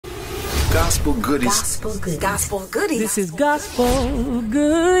Gospel goodies. Gospel goodies. Gospel goodies. This is Gospel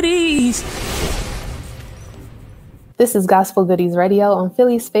Goodies. This is Gospel Goodies Radio on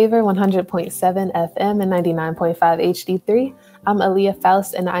Philly's Favor 100.7 FM and 99.5 HD3. I'm Aaliyah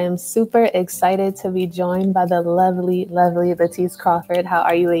Faust, and I am super excited to be joined by the lovely, lovely Latice Crawford. How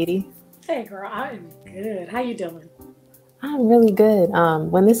are you, lady? Hey, girl, I'm good. How you doing? I'm really good.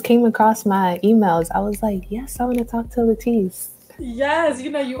 When this came across my emails, I was like, yes, I want to talk to Latice. Yes,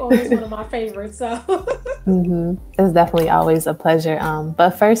 you know you're always one of my favorites, so. It's definitely always a pleasure.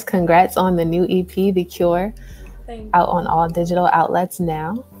 But first, congrats on the new EP, The Cure, out on all digital outlets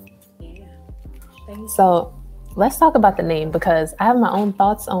now. Yeah. Thank you. So let's talk about the name, because I have my own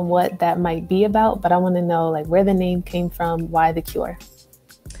thoughts on what that might be about, but I want to know like where the name came from, why The Cure?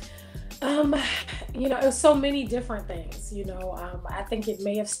 It was so many different things, I think it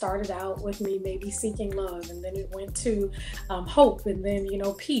may have started out with me maybe seeking love, and then it went to hope, and then,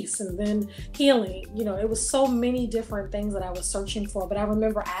 peace, and then healing. It was so many different things that I was searching for, but I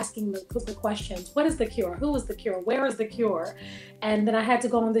remember asking the questions: what is the cure? Who is the cure? Where is the cure? And then I had to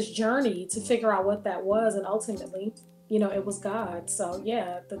go on this journey to figure out what that was, and ultimately, it was God. So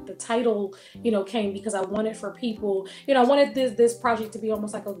yeah, the title, came because I wanted for people, I wanted this project to be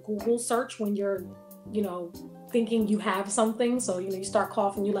almost like a Google search when you're, thinking you have something. So, you start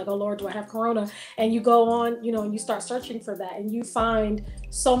coughing, you're like, oh Lord, do I have corona? And you go on, and you start searching for that, and you find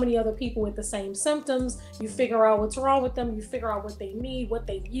so many other people with the same symptoms. You figure out what's wrong with them. You figure out what they need, what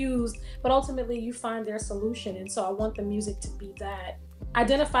they've used, but ultimately you find their solution. And so I want the music to be that.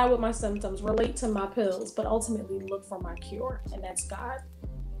 Identify with my symptoms, relate to my pills, but ultimately look for my cure, and that's God.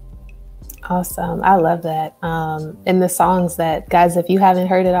 Awesome. I love that. And the songs that, guys, if you haven't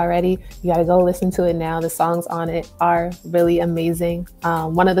heard it already, you got to go listen to it now. The songs on it are really amazing.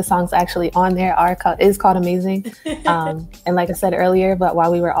 One of the songs actually on there is called Amazing. And like I said earlier, but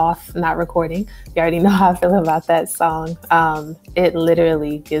while we were off not recording, you already know how I feel about that song. It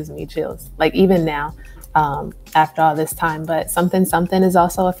literally gives me chills, like even now. After all this time, but Something Something is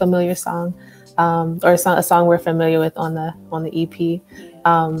also a familiar song, or a song we're familiar with on the EP.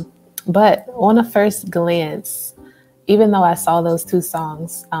 But on a first glance, even though I saw those two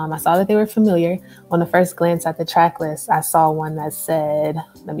songs, I saw that they were familiar. On a first glance at the track list, I saw one that said,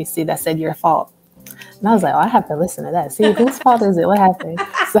 that said Your Fault. And I was like, oh, I have to listen to that. See, whose fault is it? What happened?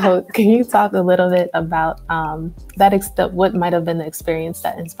 So can you talk a little bit about what might have been the experience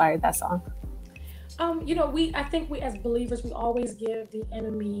that inspired that song? I think we as believers, we always give the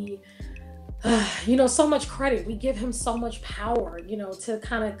enemy, so much credit. We give him so much power, to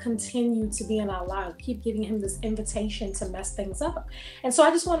kind of continue to be in our lives. Keep giving him this invitation to mess things up. And so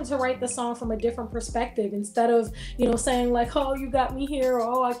I just wanted to write the song from a different perspective, instead of, saying like, oh, you got me here, or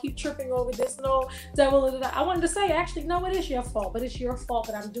oh, I keep tripping over this, no, devil. I wanted to say, actually, no, it is your fault, but it's your fault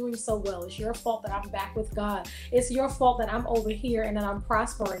that I'm doing so well. It's your fault that I'm back with God. It's your fault that I'm over here and that I'm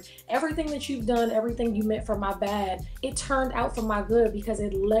prospering. Everything that you've done, everything you meant for my bad, it turned out for my good, because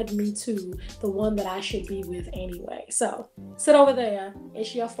it led me to the one that I should be with anyway. So sit over there.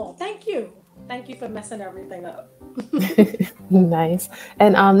 It's your fault. Thank you for messing everything up. Nice.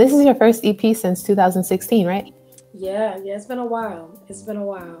 And this is your first EP since 2016, right? Yeah, it's been a while.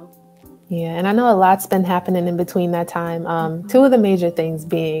 Yeah, and I know a lot's been happening in between that time. Two of the major things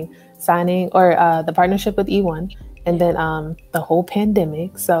being signing or the partnership with E1, and then the whole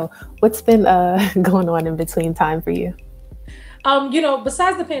pandemic. So what's been going on in between time for you?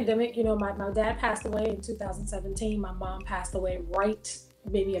 Besides the pandemic, my dad passed away in 2017. My mom passed away right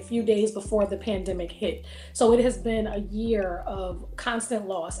maybe a few days before the pandemic hit. So it has been a year of constant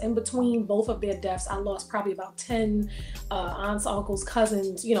loss. In between both of their deaths, I lost probably about 10 aunts, uncles,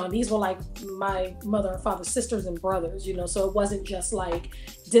 cousins, and these were like my mother and father's sisters and brothers, so it wasn't just like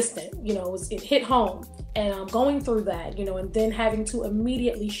distant, it hit home. And I'm going through that, and then having to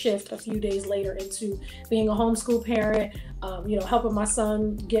immediately shift a few days later into being a homeschool parent, helping my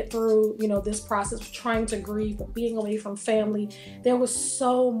son get through, this process of trying to grieve, but being away from family. There was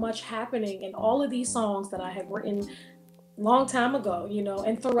so much happening, and all of these songs that I had written long time ago,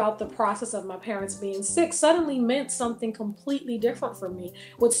 and throughout the process of my parents being sick, suddenly meant something completely different for me.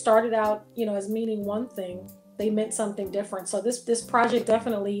 What started out, as meaning one thing, they meant something different. So this project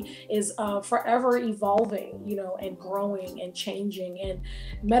definitely is forever evolving, and growing and changing and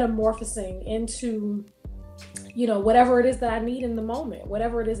metamorphosing into, whatever it is that I need in the moment,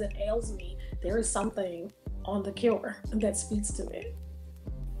 whatever it is that ails me. There is something on The Cure that speaks to it.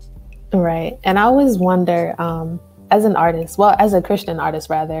 Right. And I always wonder, as an artist, as a Christian artist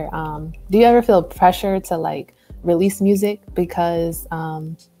rather, do you ever feel pressure to like release music? Because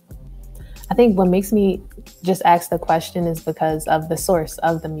I think what makes me just asked the question is because of the source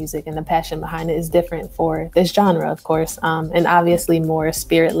of the music, and the passion behind it is different for this genre, of course, and obviously more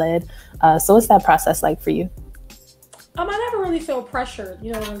spirit-led. So what's that process like for you? I never really feel pressured,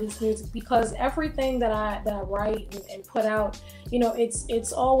 to release music, because everything that I write and put out,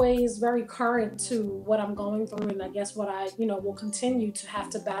 it's always very current to what I'm going through, and I guess what I, will continue to have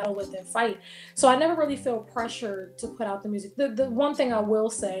to battle with and fight. So I never really feel pressured to put out the music. The one thing I will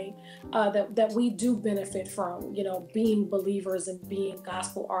say that we do benefit from, being believers and being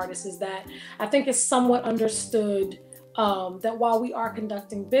gospel artists, is that I think it's somewhat understood that while we are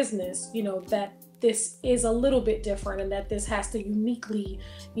conducting business, that this is a little bit different, and that this has to uniquely,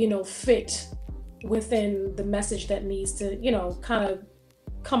 fit within the message that needs to, kind of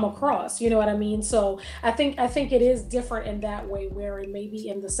come across, you know what I mean? So I think it is different in that way, where it may be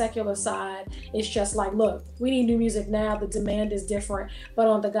in the secular side, it's just like, look, we need new music now, the demand is different. But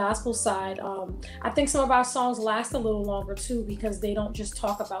on the gospel side, I think some of our songs last a little longer too, because they don't just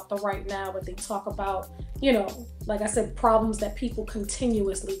talk about the right now, but they talk about, like I said, problems that people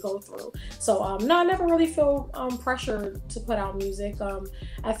continuously go through. So no, I never really feel pressured to put out music.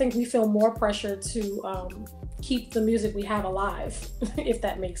 I think we feel more pressure to keep the music we have alive, if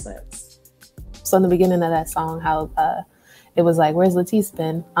that makes sense. So in the beginning of that song, how it was like, where's Latice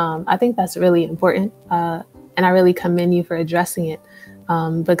been? I think that's really important. And I really commend you for addressing it,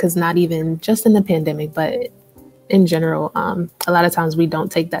 because not even just in the pandemic, but in general, a lot of times we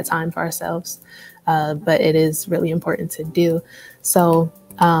don't take that time for ourselves, but it is really important to do. So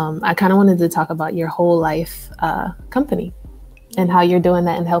I kind of wanted to talk about your whole life company, and how you're doing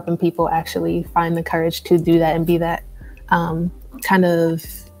that and helping people actually find the courage to do that and be that kind of,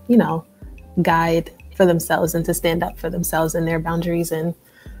 guide for themselves, and to stand up for themselves and their boundaries, and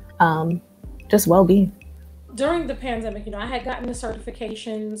just well-being. During the pandemic, I had gotten the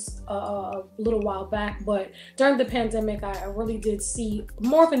certifications a little while back, but during the pandemic, I really did see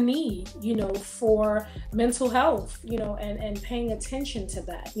more of a need, for mental health, and paying attention to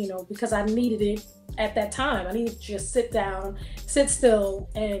that, because I needed it at that time. I needed to just sit down, sit still,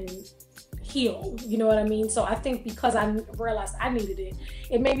 and heal, you know what I mean? So I think because I realized I needed it,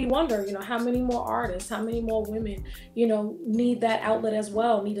 it made me wonder, how many more artists, how many more women, need that outlet as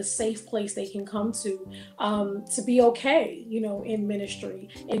well, need a safe place they can come to be okay, in ministry,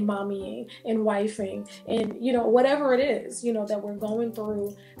 in mommying, in wifing, and, whatever it is, that we're going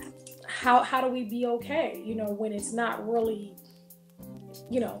through. How do we be okay, when it's not really,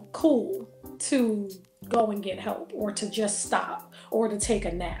 cool to go and get help, or to just stop, or to take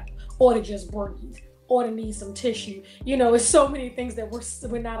a nap, or to just breathe, or to need some tissue. It's so many things that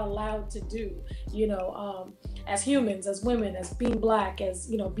we're not allowed to do, as humans, as women, as being Black, as,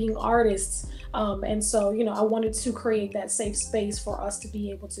 being artists. And so, I wanted to create that safe space for us to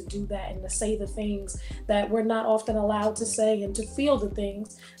be able to do that, and to say the things that we're not often allowed to say, and to feel the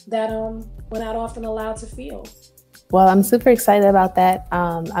things that we're not often allowed to feel. Well, I'm super excited about that.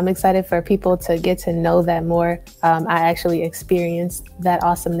 I'm excited for people to get to know that more. I actually experienced that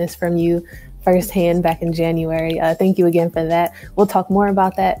awesomeness from you firsthand back in January. Thank you again for that. We'll talk more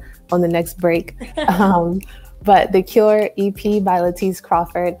about that on the next break. But The Cure EP by Latice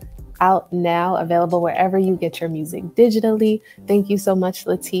Crawford, out now, available wherever you get your music digitally. Thank you so much,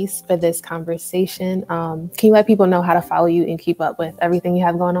 Latice, for this conversation. Can you let people know how to follow you and keep up with everything you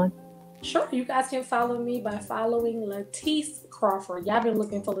have going on? Sure, you guys can follow me by following Latice Crawford. Y'all been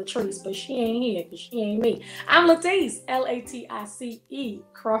looking for Latrice, but she ain't here because she ain't me. I'm Latice, Latice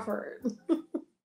Crawford.